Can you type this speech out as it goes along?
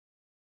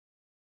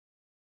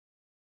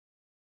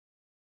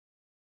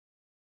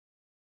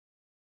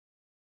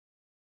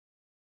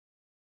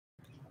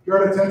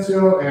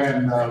Atencio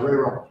and Ray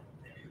Rummel.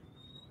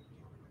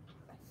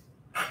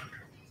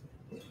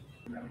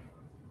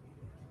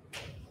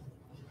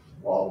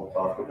 Well, we'll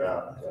talk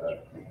about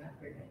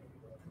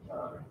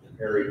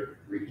Harry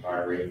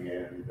retiring,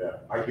 and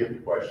I get the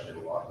question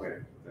a lot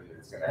when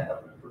it's going to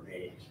happen for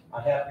me.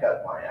 I have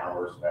cut my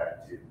hours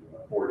back to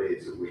 4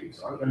 days a week,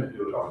 so I'm going to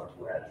do it on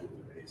a gradual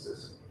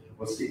basis.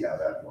 We'll see how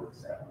that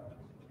works out.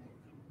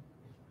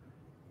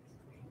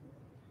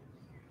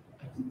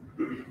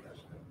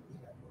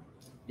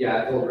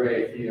 Yeah, I told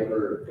Ray if he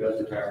ever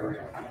does retire, we're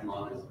going to come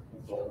on as a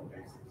consultant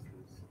basis.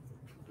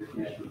 We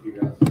can actually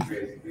figure out some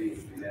crazy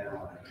things to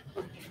now.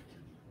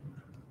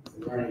 It's a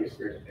learning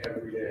experience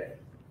every day.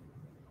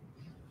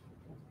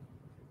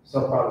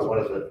 So probably one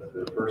of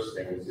the first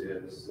things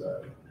is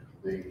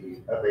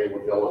the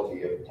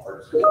availability of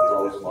parts of the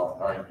Rosemont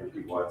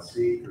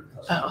 951C for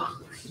customers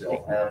that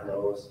still have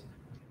those.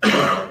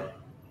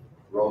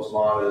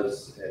 Rosemont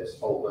has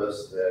told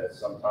us that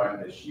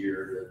sometime this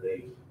year that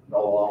they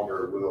no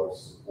longer will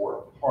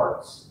support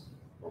parts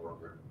for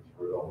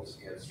those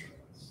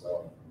instruments.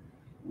 So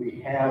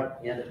we have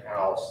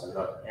in-house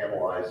enough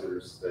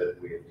analyzers that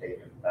we have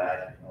taken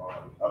back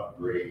on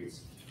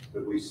upgrades,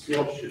 but we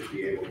still should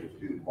be able to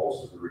do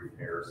most of the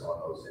repairs on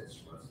those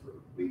instruments for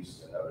at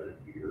least another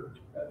year.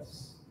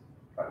 That's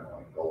kind of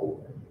my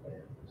goal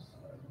anyway.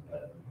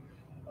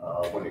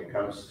 But when it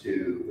comes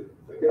to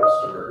the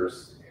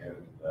customers and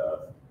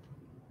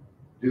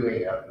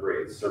doing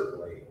upgrades,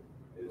 certainly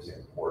is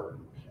important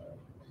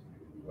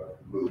to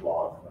move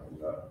on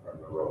from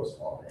the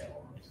Rosemont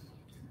analyzers.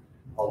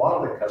 A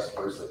lot of the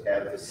customers that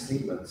have the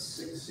Siemens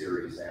 6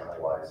 series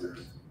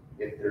analyzers,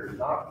 if they're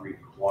not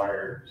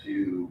required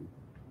to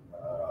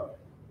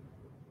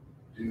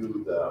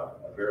do the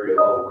very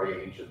low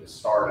range and the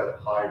startup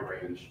high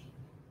range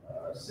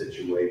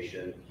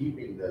situation,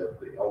 keeping the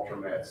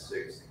Ultramat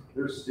 6,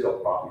 they're still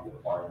probably the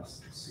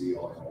finest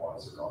seal and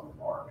ones that are on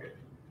the market.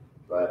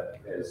 But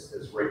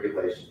as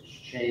regulations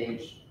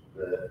change,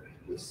 the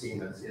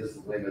Siemens is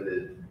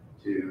limited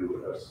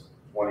to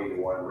a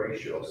 20-to-1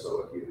 ratio.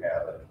 So if you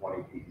have a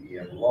 20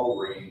 ppm low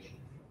range,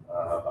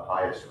 the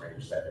highest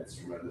range that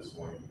instrument is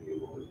going to be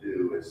able to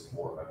do is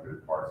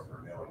 400 parts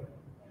per million.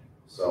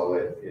 So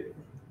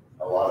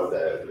a lot of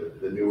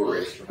the newer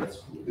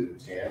instruments will do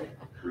 10,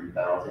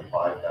 3,000,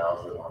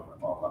 5,000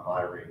 on the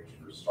high range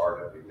for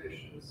startup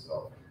emissions.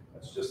 So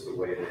that's just the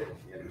way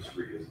the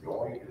industry is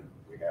going, and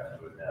we have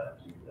to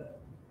adapt to that.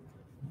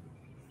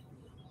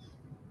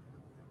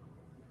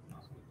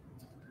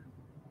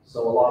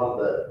 So a lot of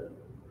the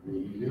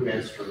new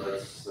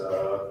instruments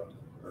are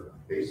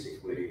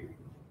basically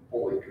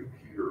fully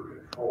computer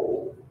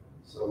controlled.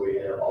 So we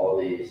have all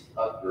of these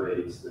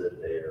upgrades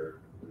that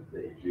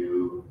they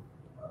do,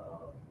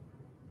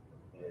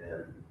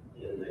 and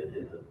in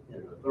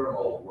the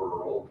thermal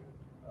world,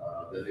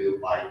 the new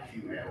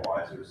IQ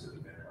analyzers that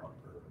have been around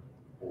for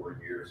 4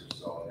 years or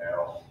so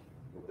now,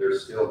 they're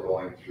still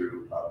going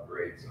through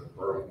upgrades of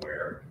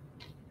firmware,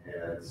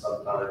 and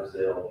sometimes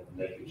they'll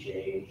make a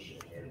change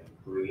and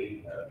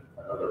create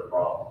another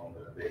problem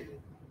that they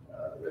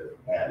that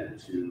added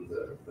to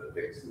the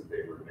fix that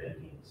they were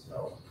making.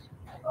 So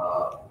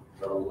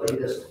the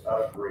latest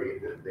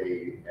upgrade that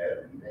they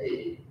have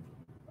made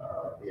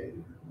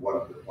in one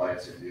of the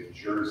plants in New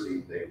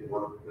Jersey, they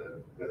worked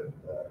the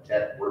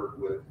tech worked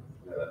with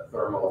the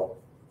thermal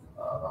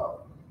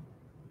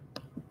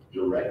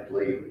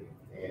directly,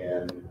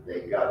 and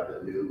they got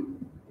the new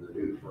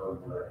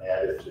firmware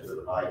added to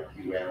the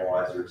IQ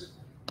analyzers.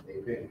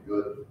 They've been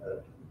good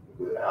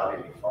without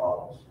any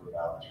problems for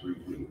about 3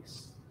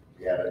 weeks.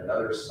 We had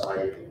another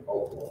site in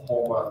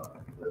Oklahoma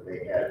that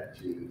they had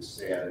to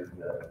send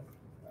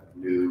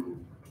new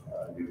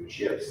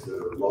chips that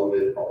are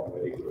loaded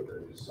already with the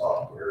new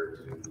software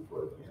to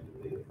put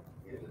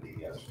into the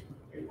instrument.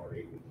 They weren't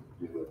able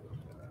to do it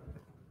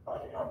by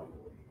hand.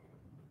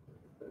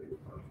 The new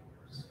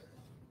firmware.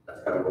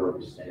 That's kind of where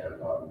we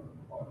stand on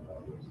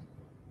those.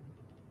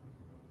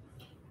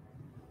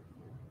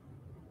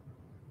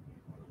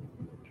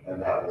 And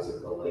that was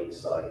at the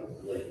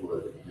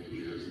Lakewood, New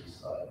Jersey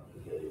site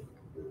that they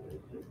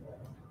did that.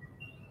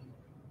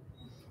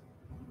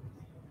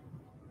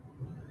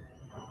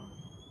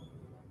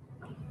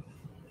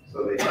 So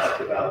they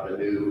talked about the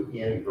new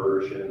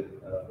version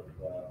of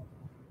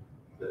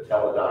the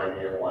Teledyne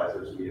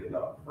analyzers. We have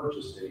not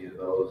purchased any of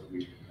those.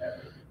 We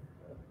haven't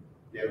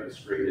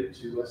demonstrated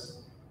to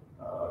us.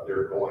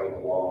 They're going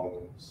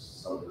along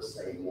some of the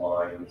same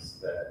lines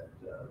that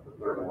the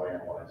thermal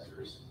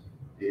analyzers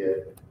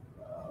did.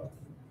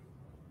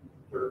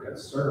 Their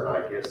concern,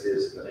 I guess,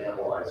 is that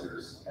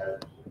analyzers have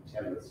a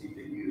tendency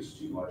to use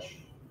too much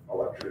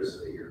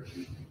electricity or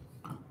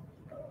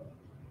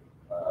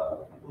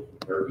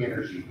their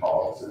energy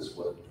calls is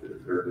what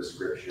their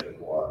description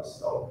was.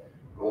 So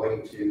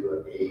going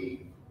to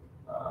a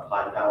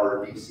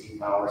high-power DC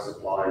power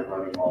supply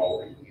running all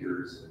the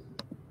heaters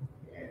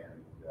and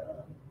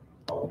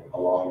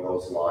along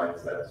those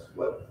lines, that's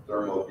what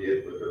Thermo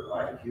did with their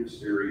IQ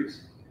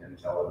series, and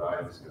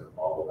Teledyne is going to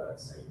follow that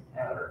same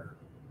pattern.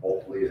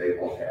 Hopefully they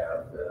won't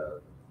have the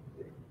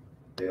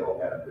they'll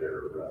have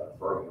their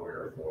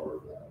firmware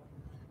more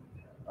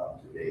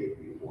up to date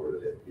before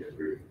it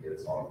really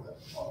gets on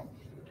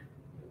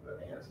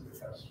the hands of the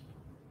customer.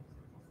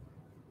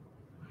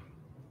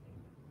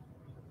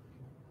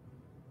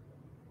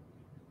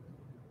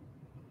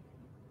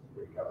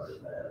 We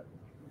covered that.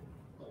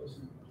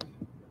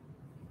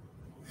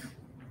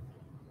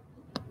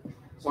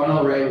 So I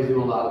know Ray was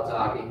doing a lot of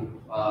talking.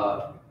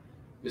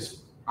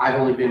 I've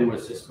only been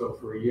with Cisco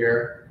for a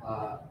year.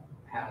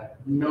 Had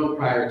no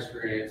prior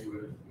experience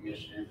with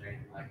missions or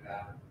anything like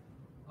that.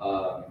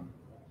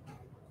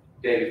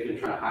 David's been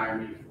trying to hire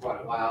me for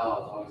quite a while. I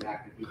was always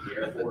active in the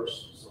Air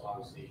Force, so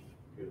obviously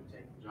couldn't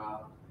take the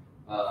job.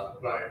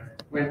 But I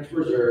went to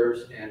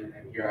reserves, and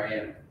here I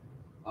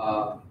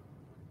am.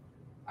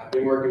 I've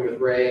been working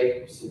with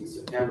Ray since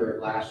September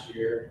of last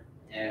year,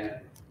 and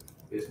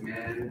this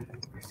man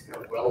has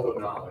got a wealth of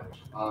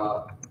knowledge.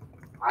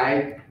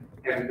 I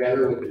am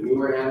better with the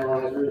newer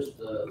analyzers,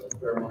 the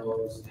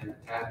thermals and the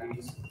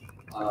tappies.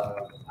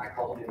 I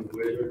call him the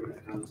wizard when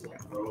it comes to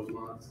like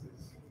Rosemonts,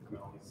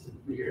 because he's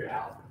figured it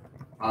out.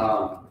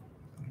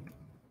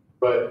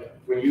 But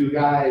when you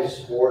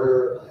guys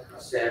order a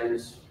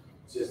SEMS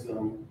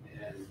system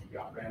and you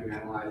got brand new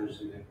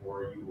analyzers in it,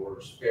 or you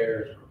order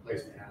spares or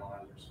replacement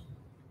analyzers,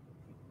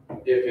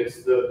 if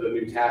it's the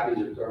new tappies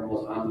or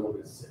thermals, I'm the one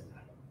that's sitting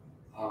there.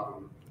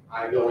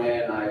 I go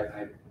in,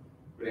 I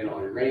put in all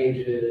your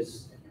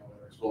ranges,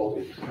 whether it's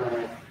voltage or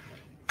current,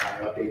 I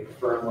update the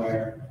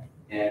firmware,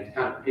 and to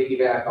kind of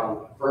piggyback on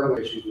the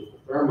firmware issues with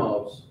the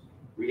thermals,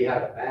 we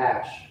had a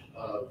batch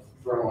of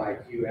thermal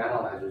IQ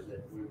analyzers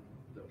that when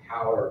the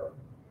power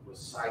was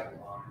cycled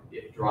on,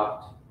 it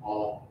dropped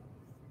all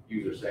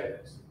user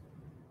settings.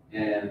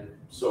 And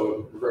so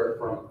it reverted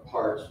from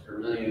parts per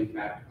million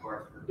back to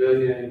parts per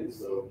billion.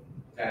 So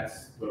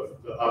that's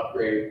the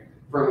upgrade,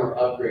 firmware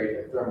upgrade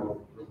that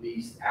Thermal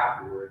released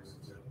afterwards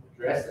to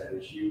address that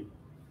issue.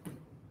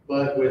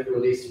 But with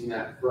releasing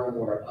that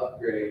firmware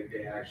upgrade,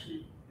 they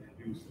actually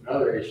introduced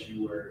another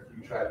issue where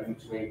if you try to do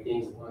too many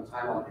things at one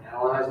time on the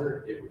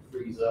analyzer, it would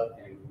freeze up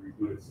and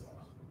reboot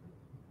itself,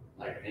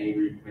 like an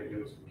angry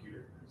Windows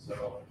computer.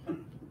 So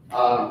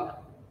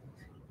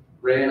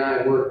Ray and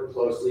I work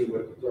closely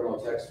with the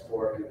thermal tech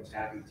support and the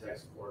tapping tech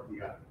support. We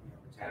got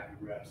tapping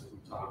reps that we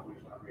talk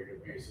with on a regular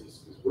basis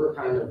because we're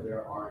kind of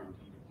their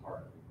R&D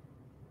department.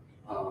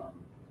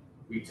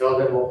 We tell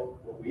them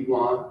what we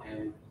want,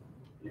 and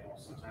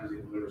sometimes they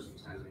deliver,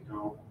 sometimes they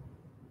don't.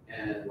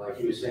 And like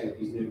he was saying, with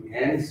these new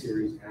N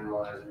series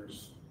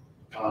analyzers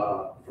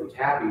from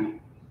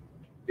Tappy,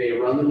 they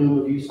run the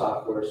new review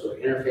software, so the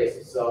interface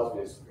itself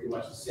is pretty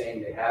much the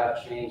same. They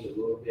have changed a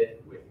little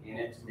bit within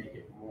it to make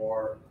it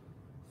more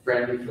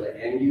friendly for the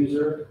end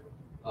user.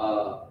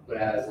 But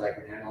as like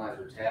an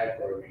analyzer tech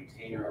or a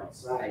maintainer on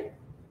site,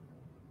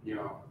 you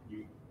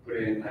put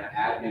in that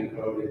admin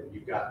code and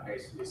you've got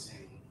basically the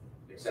same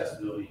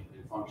accessibility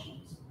and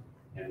functions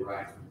and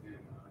rights within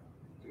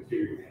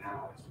configuring the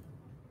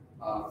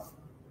analyzer.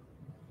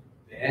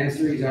 The N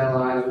series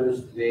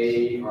analyzers,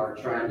 they are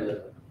trying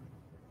to,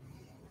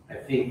 I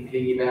think,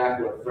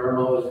 piggyback what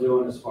Thermo is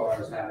doing as far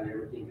as having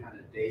everything kind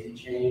of daisy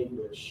chained,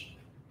 which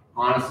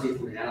honestly,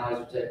 from an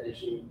analyzer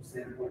technician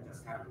standpoint, that's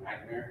kind of a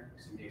nightmare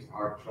because it makes it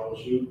hard to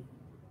troubleshoot.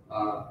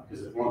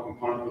 Because if one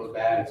component goes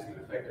bad, it's going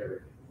to affect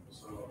everything.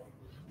 So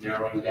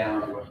narrowing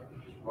down what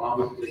is wrong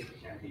with it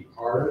can be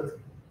harder,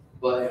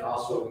 but it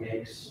also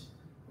makes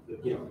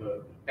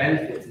the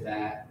benefit to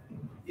that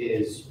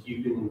is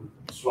you can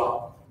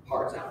swap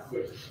parts out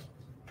quickly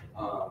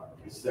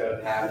instead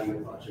of having a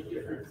bunch of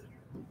different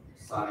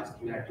size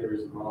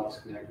connectors and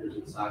Molex connectors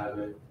inside of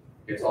it.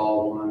 It's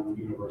all one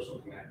universal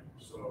connector.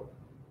 So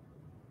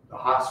the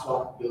hot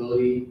swap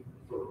ability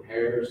for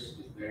repairs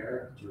is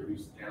there to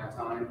reduce the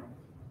downtime,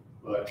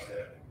 but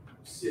to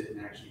sit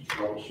and actually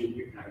troubleshoot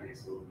it kind of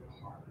makes it a little bit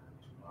harder.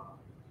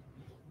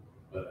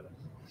 But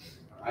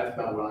that's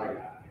about what I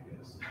got, I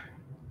guess.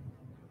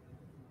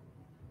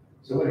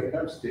 So when it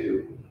comes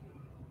to,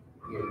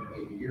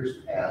 in years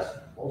past,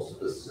 most of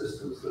the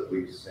systems that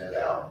we've sent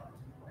out,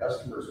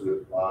 customers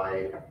would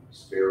buy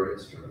spare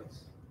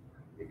instruments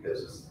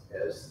because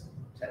as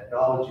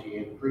technology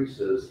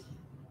increases,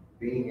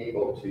 being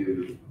able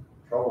to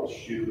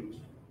troubleshoot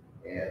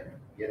and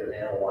get an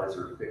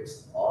analyzer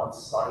fixed on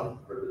site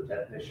for the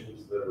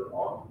technicians that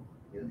are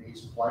in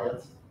these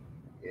plants,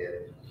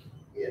 it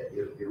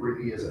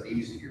really isn't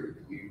easier.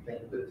 You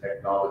think the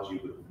technology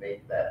would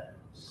make that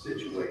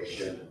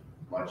situation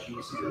much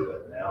easier,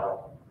 but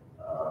now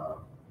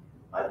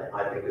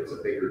I think it's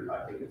a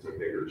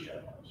bigger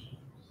challenge.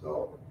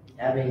 So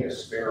having a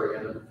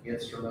spare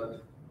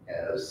instrument,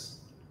 as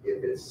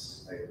if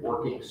it's a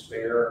working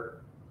spare,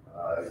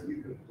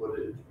 you can put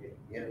it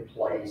in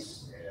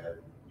place and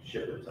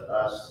ship it to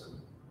us,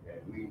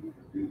 and we can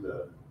do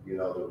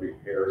the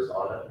repairs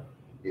on it.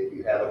 If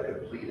you have a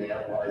complete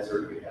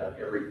analyzer, you have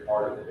every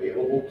part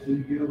available to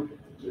you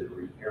to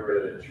repair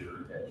it at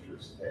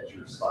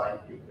your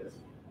site, because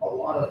a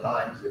lot of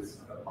times it's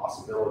a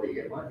possibility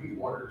it might be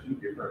one or two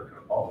different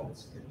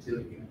components until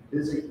you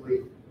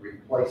physically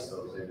replace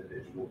those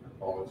individual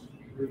components.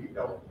 really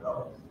don't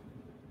know.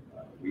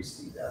 We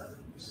see that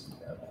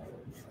all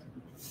the time.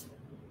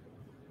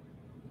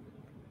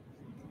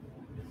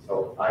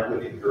 So I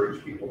would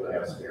encourage people to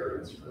have spare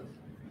instruments.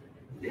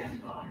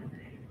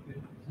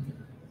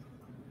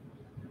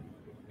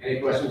 Any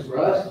questions for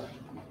us?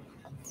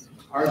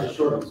 Ours is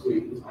short and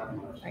sweet. It's not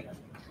much. Right.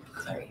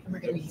 Sorry, we're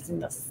going to be using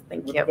this.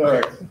 Thank With you.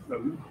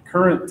 the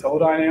current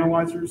Teledyne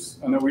analyzers,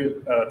 I know we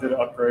did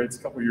upgrades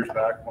a couple years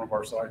back at one of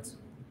our sites.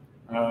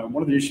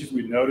 One of the issues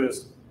we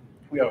noticed,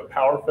 we have a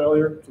power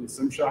failure to the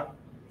SIM shot.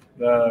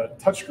 The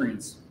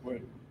touchscreens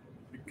would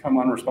become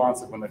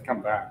unresponsive when they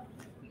come back.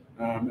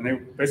 And they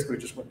basically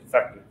just went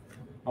defective.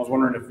 I was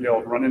wondering if you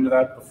all run into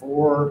that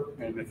before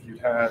and if you'd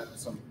had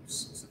some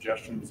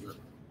suggestions or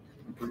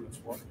improvements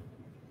for it.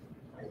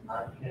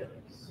 I can't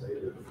say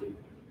that we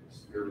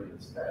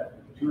experienced that.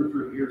 2 or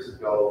 3 years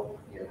ago,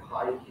 in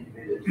high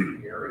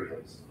humidity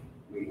areas,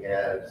 we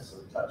had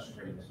some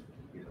touchscreens,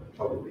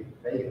 totally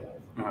fail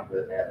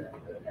that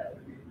had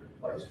to be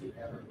replaced. We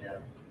haven't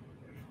had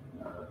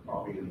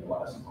probably in the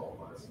last 12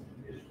 months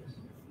issues.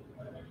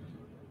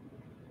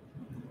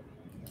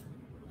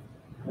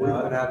 We've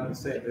been having the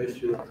same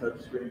issue with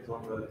touch screens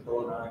on the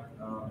Teledyne.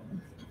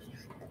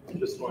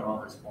 Just going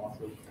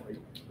unresponsive. We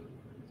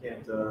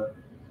can't.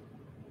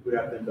 We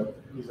have to end up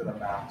using a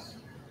mouse.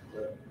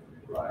 But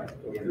Right.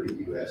 In the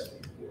USB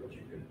port,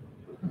 you can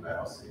put the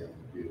mouse in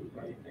and do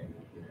anything.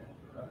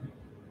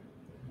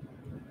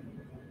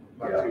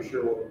 not too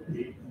sure what would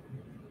be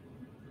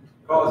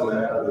Cause causing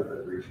that that. other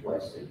than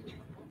replacing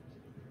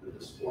the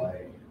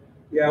display.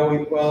 Yeah,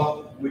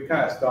 we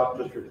kind of stopped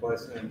just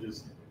replacing and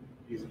just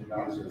using the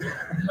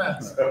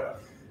mouse. So,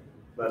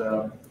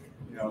 but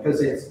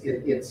Because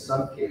in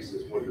some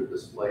cases where the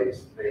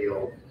displays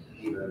fail,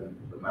 even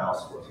the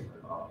mouse wasn't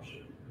an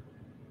option.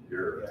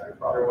 You're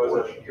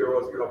probably there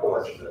was a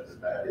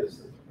fortunate that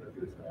is a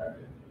good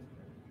factor.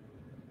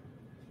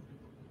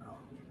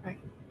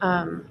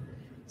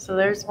 So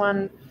there's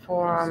one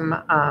from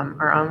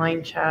our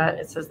online chat.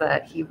 It says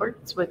that he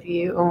works with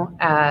you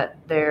at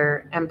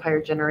their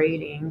Empire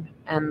Generating,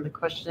 and the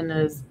question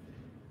is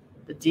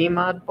the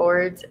DMOD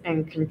boards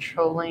and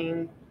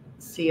controlling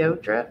CO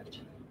drift.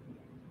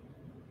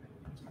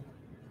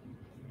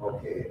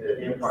 Okay,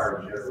 at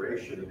Empire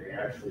Generation, they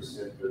actually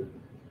sent the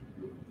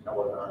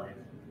Teledyne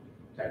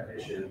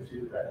technician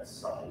to that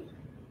site.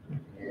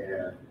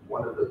 And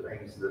one of the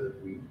things that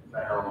we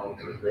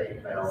found, or they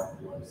found,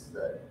 was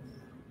that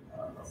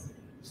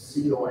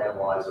CO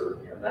analyzer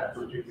in that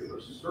particular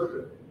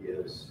circuit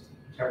is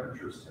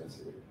temperature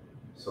sensitive.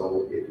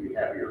 So if you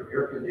have your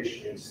air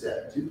conditioning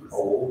set too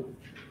cold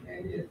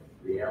and if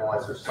the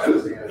analyzer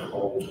sucks in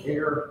cold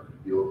air,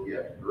 you'll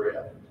get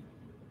drift.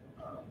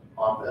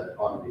 On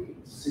the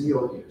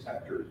CO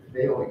detector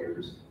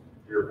failures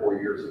 3 or 4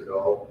 years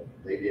ago,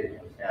 they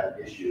didn't have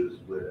issues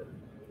with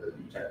the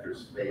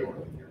detectors failing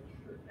in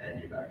the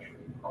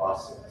manufacturing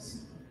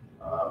process.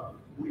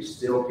 We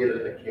still get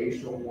an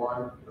occasional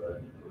one,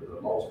 but for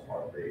the most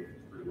part, they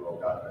pretty well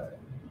got that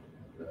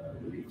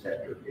the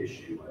detector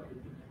issue under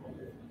control.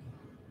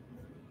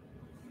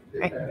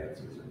 If that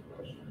answers the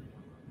question.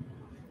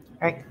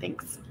 All right,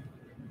 thanks.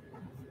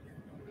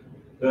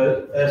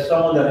 But as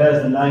someone that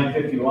has the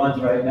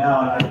 951s right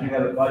now, and I do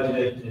have it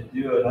budgeted to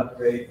do an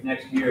upgrade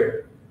next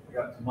year, I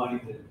got some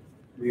money that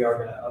we are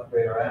going to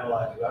upgrade our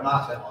analyzers, our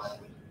NOx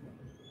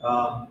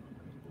analyzers.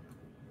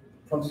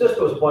 From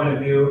Cisco's point of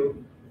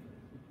view,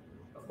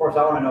 of course,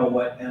 I want to know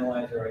what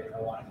analyzer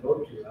I want to go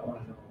to. I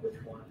want to know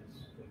which one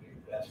is going to be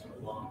best for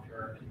the long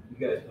term. And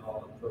you guys know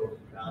all the pros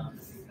and cons of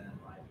these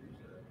analyzers.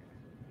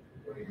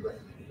 What are your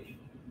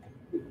recommendations?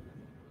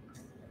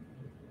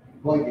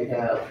 Well, you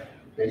have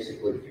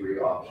basically 3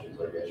 options.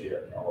 I guess you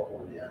have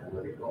California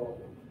Analytical,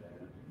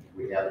 and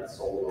we haven't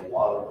sold a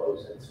lot of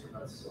those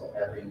instruments, so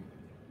having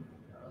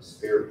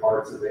spare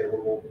parts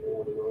available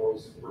for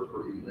those, we're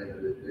pretty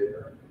limited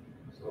there.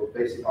 So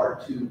basically our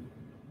 2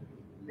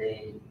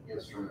 main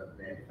instrument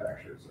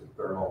manufacturers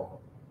are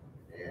Rummel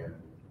and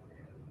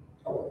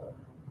Teledyne.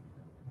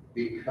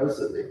 Because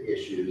of the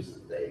issues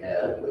that they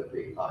had with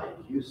the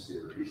IQ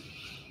series,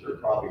 they're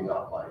probably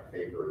not my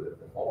favorite at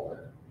the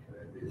moment.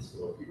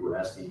 So if you were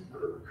asking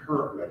for a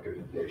current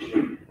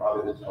recommendation,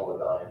 probably the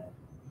Teledyne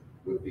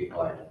would be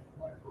my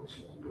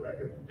personal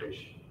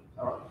recommendation.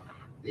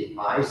 The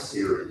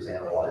I-series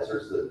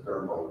analyzers that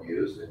Thermo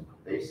used, and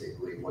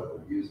basically what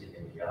they're using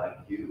in the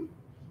IQ,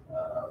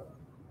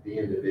 the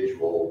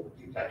individual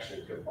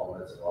detection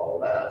components and all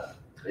of that,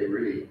 they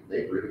really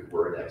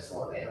were an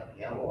excellent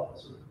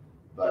analyzer.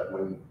 But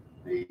when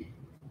the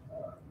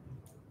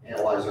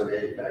analyzer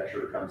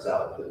manufacturer comes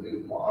out with a new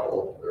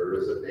model, there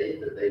is a date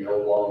that they no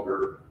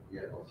longer,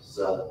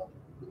 sell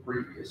the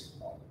previous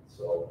one.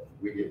 So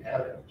we didn't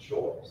have any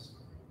choice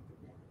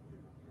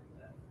in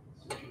that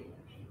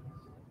situation.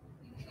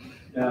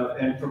 Now,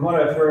 and from what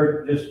I've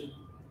heard just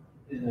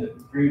in the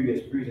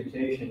previous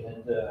presentation,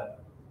 that the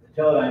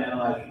Teledyne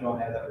analyzers don't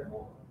have that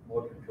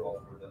remote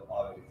control for the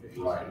auto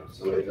efficiency. Right,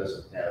 so it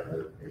doesn't have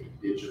a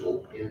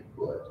digital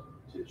input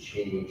to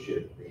change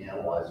it, the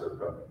analyzer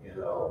from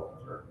NO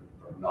or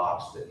from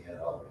NOx to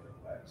NO.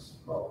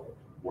 next mode.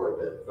 Where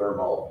the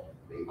thermal,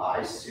 the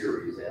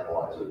I-series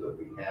analyzer that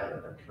we have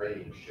in the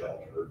training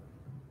shelter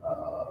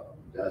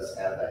does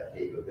have that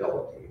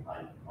capability.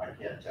 I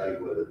can't tell you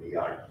whether the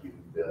IQ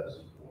does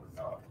or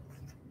not.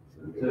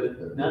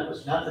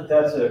 Not that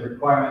that's a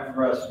requirement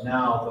for us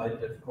now,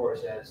 but of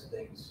course, as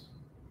things,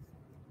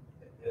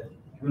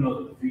 who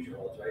knows what the future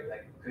holds, right?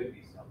 That could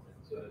be something,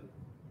 so is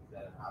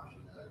that an option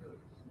that I really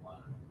want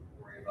to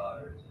worry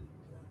about, or is it?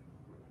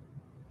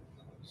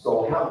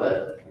 So how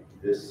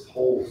this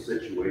whole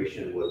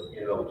situation with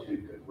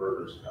NO2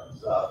 converters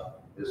comes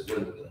up is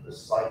when the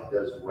site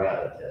does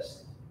RADA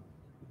testing.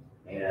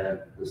 And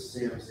the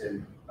SIMs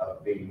end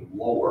up being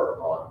lower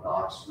on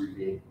NOx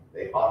reading,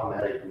 they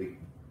automatically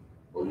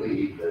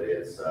believe that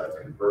it's a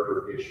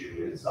converter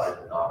issue inside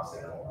the NOx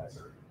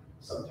analyzer.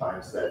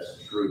 Sometimes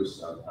that's true,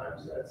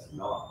 sometimes that's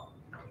not.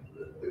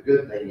 The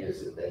good thing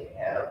is that they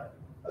have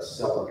a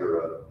cylinder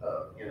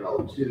of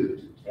NO2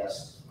 to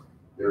test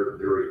their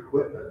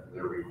equipment.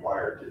 They're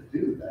required to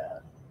do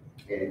that.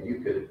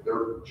 And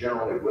they're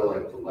generally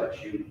willing to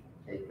let you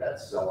take that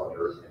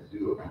cylinder and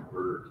do a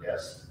converter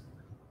test,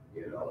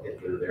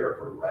 if they're there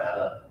for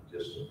RADA,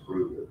 just to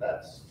prove that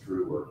that's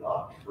true or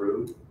not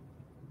true.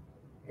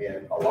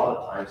 And a lot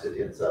of times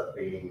it ends up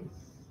being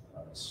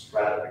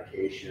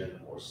stratification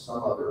or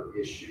some other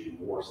issue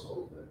more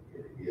so than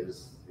it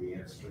is the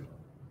instrument.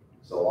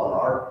 So on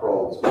our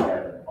probes, we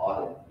have an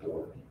audit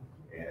port,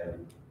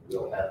 and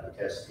we'll have the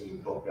test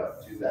team hook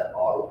up to that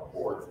audit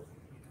port,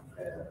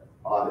 and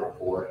a lot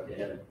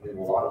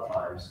of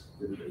times,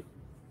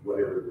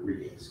 whatever the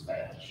readings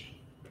match.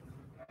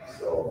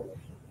 So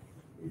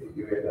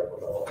you end up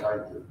with all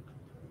kinds of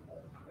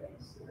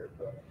things there.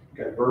 But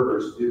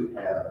converters do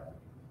have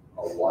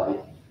a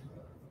life,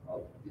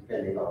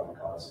 depending on the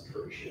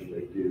concentration,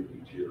 they do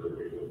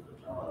deteriorate over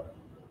time.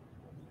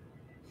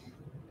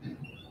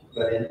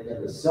 But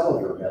in the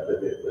cylinder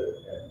method, at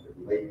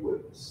the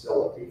Lakewood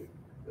facility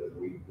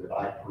that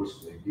I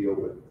personally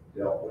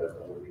dealt with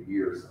over the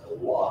years a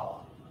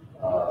lot,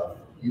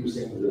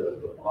 using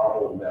the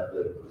bottle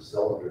method, the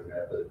cylinder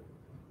method,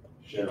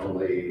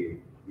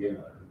 generally,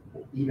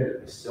 even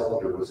if the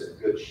cylinder was in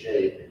good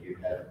shape and you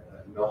had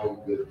a known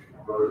good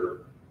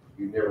converter,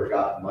 you never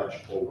got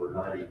much over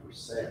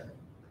 90%.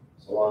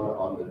 So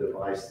on the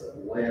device that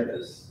Lynn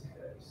has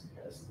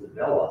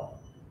developed,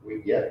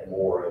 we get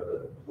more of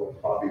the,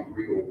 probably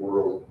real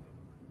world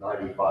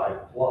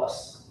 95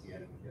 plus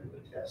in the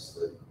tests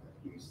that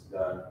he's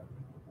done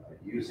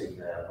using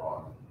that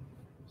on.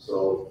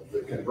 So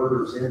the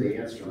converters in the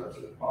instruments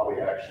are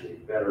probably actually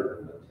better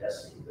than the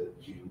testing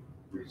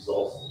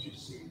results that you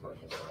see from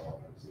the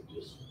cylinders. It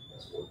just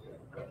has worked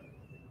out.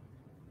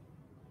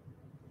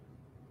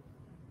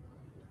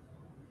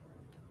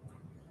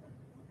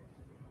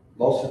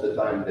 Most of the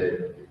time,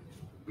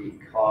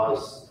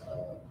 because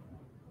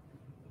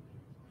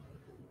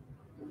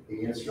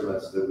the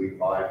instruments that we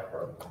buy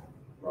from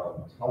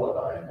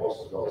Teledyne,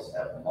 most of those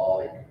have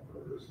MOLE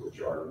converters,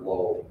 which are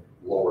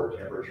lower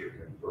temperature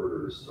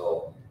converters.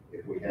 So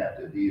if we have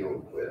to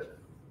deal with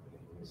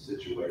a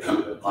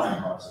situation with high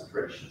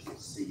concentrations of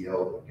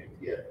CO that can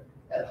get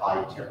at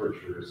high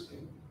temperatures,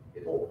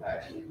 it'll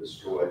actually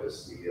destroy the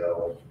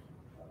CO.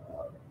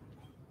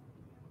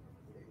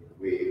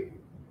 We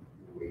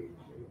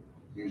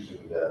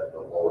using the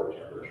lower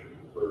temperature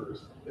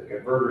converters. The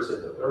converters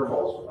in the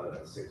thermals run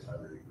at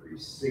 600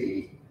 degrees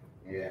C,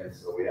 and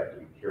so we have to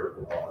be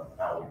careful on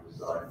how we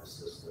design the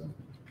system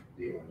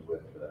dealing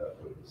with the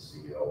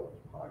CO,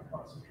 high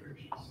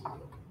concentration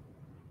CO.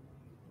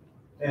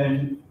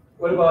 And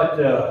what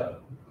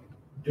about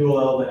dual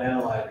element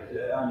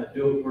analyzers? On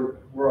the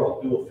we're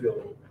all dual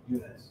field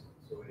units,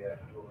 so we have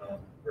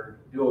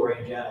dual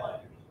range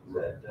analyzers.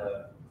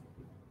 That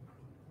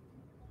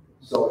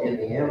so in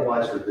the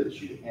analyzer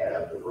that you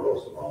have, the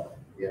Rosemont,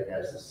 it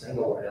has a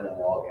single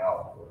analog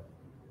output.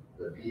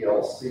 The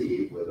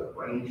PLC with a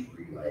range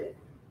relay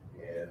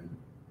and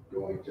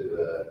going to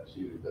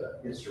the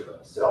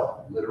instrument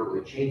itself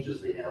literally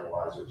changes the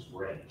analyzer's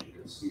range. You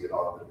can see it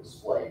on the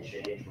display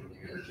change when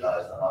you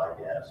energize the high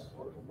gas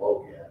or the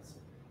low gas.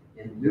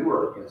 In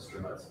newer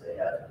instruments, they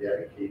have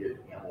dedicated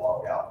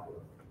analog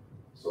output.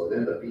 So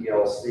then the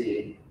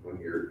PLC, when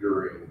you're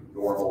during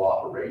normal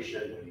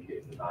operation, when you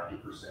get to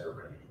 90% of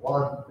range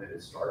 1, then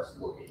it starts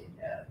looking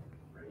at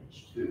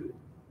range 2,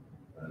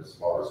 as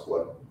far as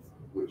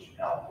which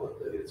output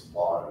that it's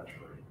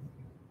monitoring.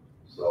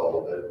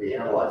 So the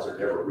analyzer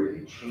never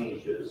really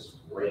changes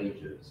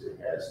ranges. It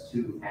has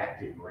 2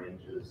 active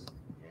ranges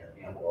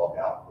and analog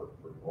output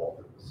for both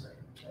at the same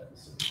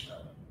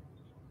time.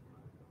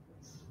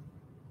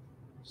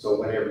 So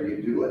whenever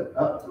you do an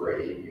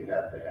upgrade, you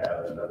have to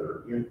have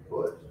another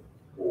input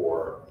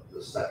for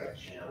the second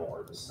channel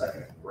or the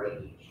second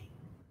range.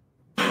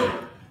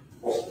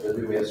 Most of the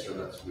new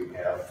instruments, we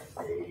have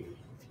a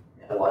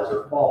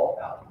analyzer fault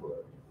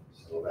output.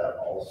 So that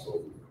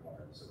also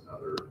requires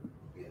another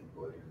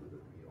input into the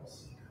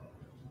PLC.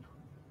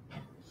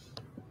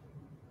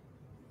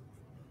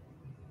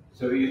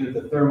 so either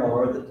the thermal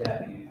or the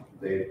tapping.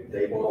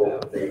 They both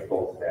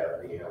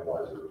have the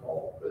analyzer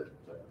fault, but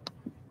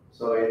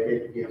So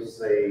it gives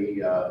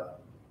a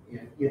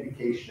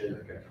indication in the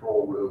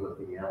control room if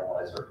the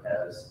analyzer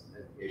has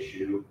an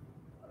issue.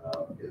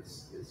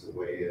 It's a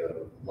way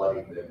of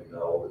letting them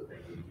know that they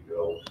need to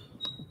go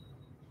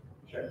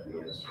check the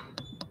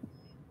instrument.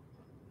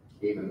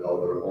 Even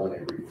though their only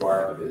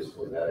requirement is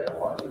for that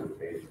analyzer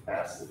to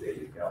pass the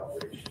daily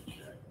calibration check.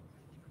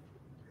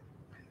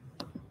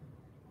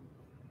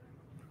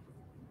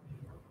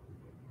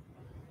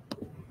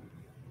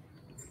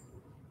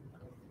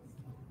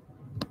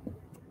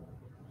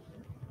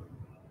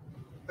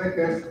 Thank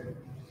you, guys.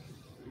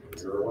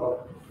 You're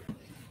welcome.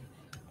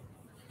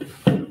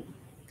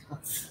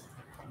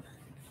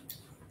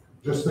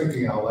 Just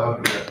thinking out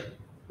loud here,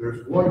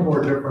 there's one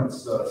more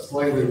difference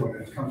slightly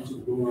when it comes to the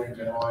blue range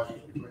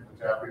analyzers between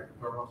the tapping and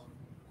the thermals.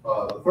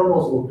 The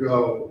thermals will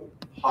go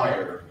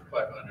higher,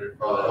 500.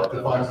 up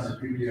to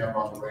 500 ppm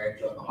on the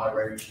range, on the high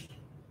range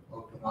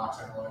of the NOx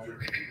analyzer.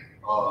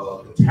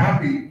 The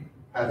tappy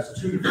has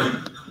two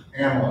different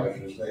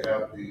analyzers. They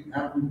have the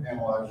M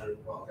analyzer,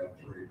 well, they have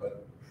three,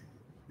 but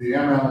the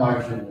M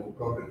analyzer will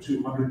go to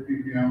 200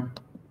 ppm,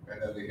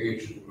 and then the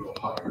H will go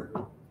higher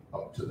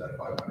up to that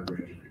 500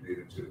 range if you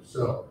needed to.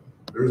 So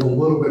there's a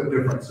little bit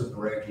difference in the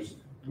ranges.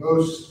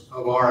 Most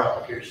of our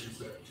applications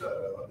that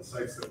on the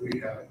sites that we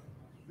have,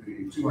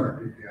 the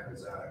 200 ppm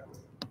is adequate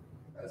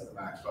as the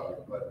max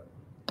value, but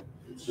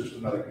it's just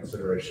another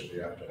consideration you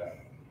have to have.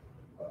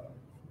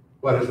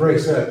 But as Ray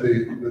said,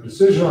 the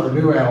decision on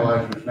the new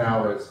analyzers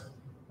now is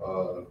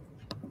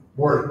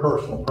more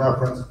personal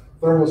preference.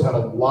 Thermals had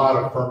a lot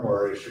of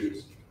firmware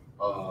issues,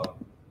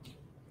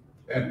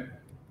 and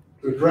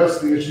to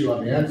address the issue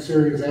on the N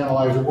series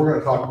analyzer, we're going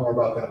to talk more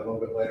about that a little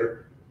bit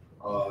later.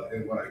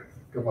 And when I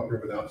come up here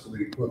with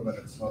obsolete equipment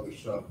and some other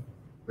stuff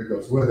that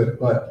goes with it.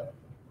 But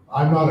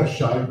I'm not a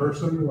shy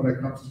person when it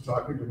comes to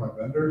talking to my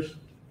vendors,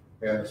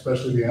 and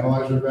especially the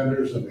analyzer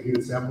vendors and the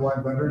heated sample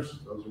line vendors.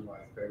 Those are my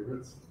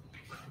favorites.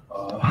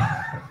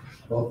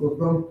 Both of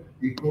them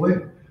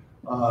equally.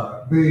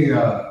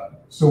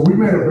 So we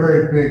made a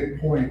very big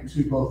point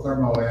to both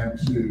Thermo and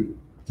to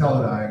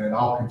Teledyne, and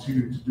I'll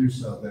continue to do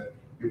so, that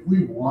if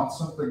we want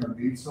something or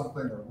need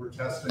something, or we're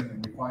testing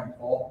and we find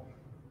fault,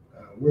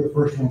 we're the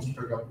first ones to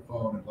pick up the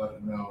phone and let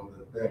them know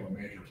that they have a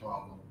major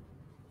problem.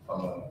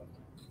 A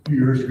few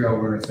years ago,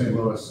 we were in St.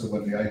 Louis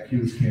when the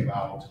IQs came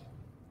out,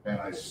 and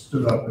I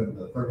stood up in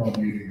the Thermo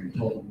meeting and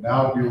told them,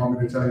 now do you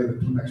want me to tell you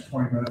the next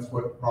 20 minutes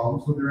what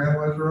problems with your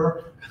analyzer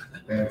are?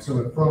 And so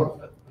in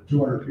front of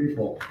 200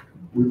 people,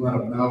 we let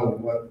them know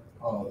what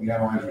the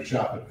analyzer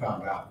shop had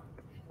found out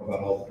about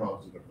all the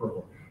problems with the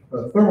Thermo.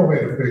 Thermo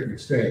made a big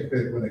mistake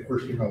when they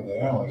first came out with that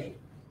analyzer,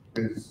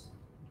 is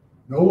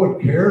no one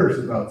cares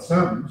about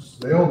SEMS,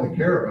 they only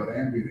care about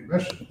ambient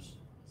emissions.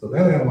 So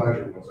that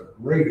analyzer was a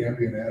great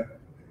ambient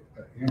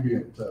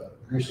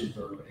emissions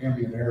or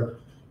ambient air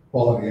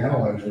quality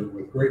analyzer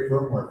with great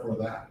firmware for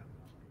that.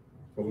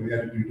 But we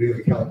had to do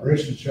daily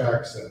calibration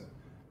checks, and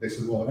they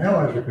said, well, an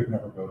analyzer could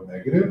never go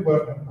negative,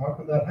 but how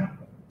could that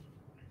happen?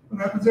 It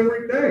happens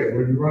every day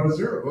when you run a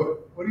zero.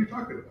 What are you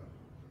talking about?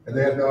 And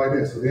they had no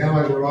idea. So the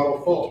analyzer would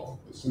auto fault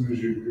as soon as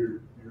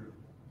your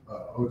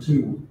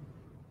O2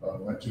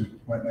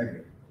 went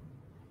negative.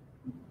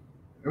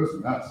 It was a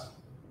mess,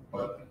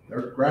 but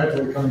they're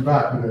gradually coming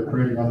back, and they're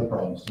creating other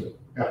problems too.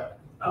 Yeah.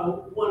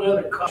 One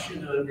other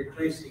caution on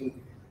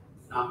replacing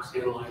NOx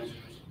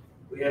analyzers.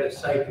 We had a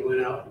site that went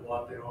out and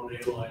bought their own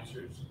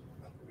analyzers,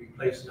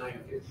 replaced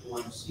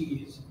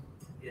 951Cs,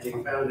 and they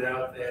found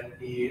out that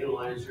the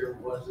analyzer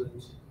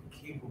wasn't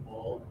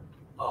capable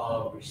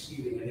of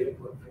receiving an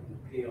input from the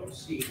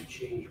PLC to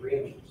change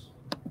ranges.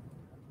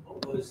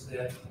 What was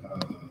that?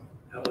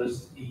 That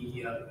was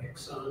the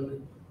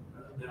Exxon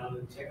down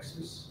in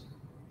Texas.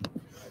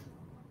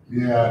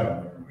 Yeah, I don't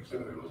remember which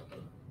one it was.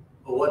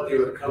 But what they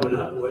were coming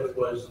up with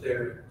was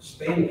their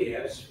span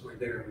gas for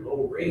their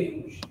low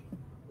range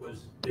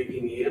was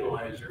making the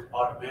analyzer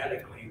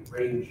automatically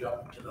range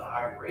up to the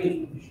high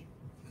range.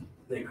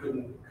 They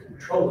couldn't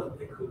control it.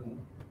 They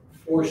couldn't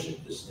force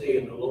it to stay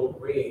in the low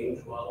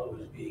range while it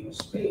was being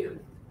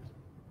spanned.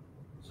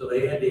 So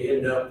they had to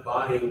end up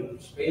buying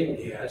span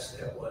gas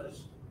that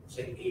was,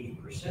 say,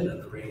 80%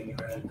 of the range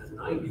rather than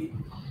 90,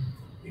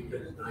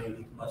 because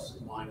 90 plus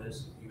and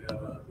minus, if you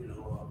have a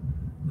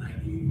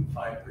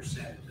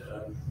 95%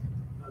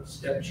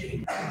 step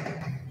change.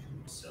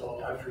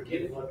 So I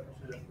forget what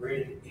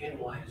brand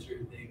analyzer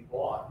they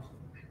bought,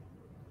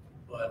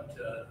 but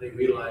they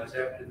realized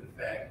after the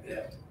fact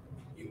that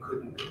you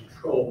couldn't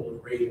control the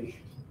range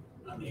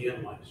on the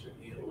analyzer.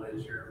 The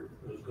analyzer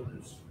was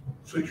going to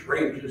switch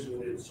ranges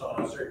when it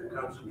saw a certain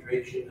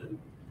concentration, and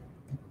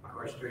of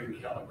course during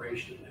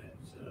calibration,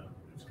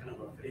 it's kind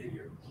of a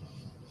failure.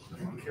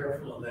 Be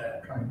careful of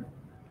that.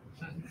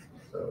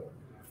 So,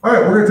 all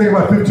right, we're going to take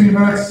about 15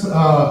 minutes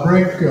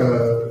break,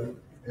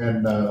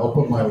 and I'll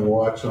put my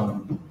watch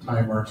on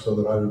timer so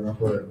that I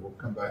remember, and we'll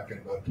come back in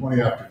about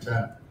 20 after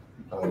 10.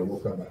 We'll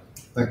come back.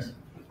 Thanks.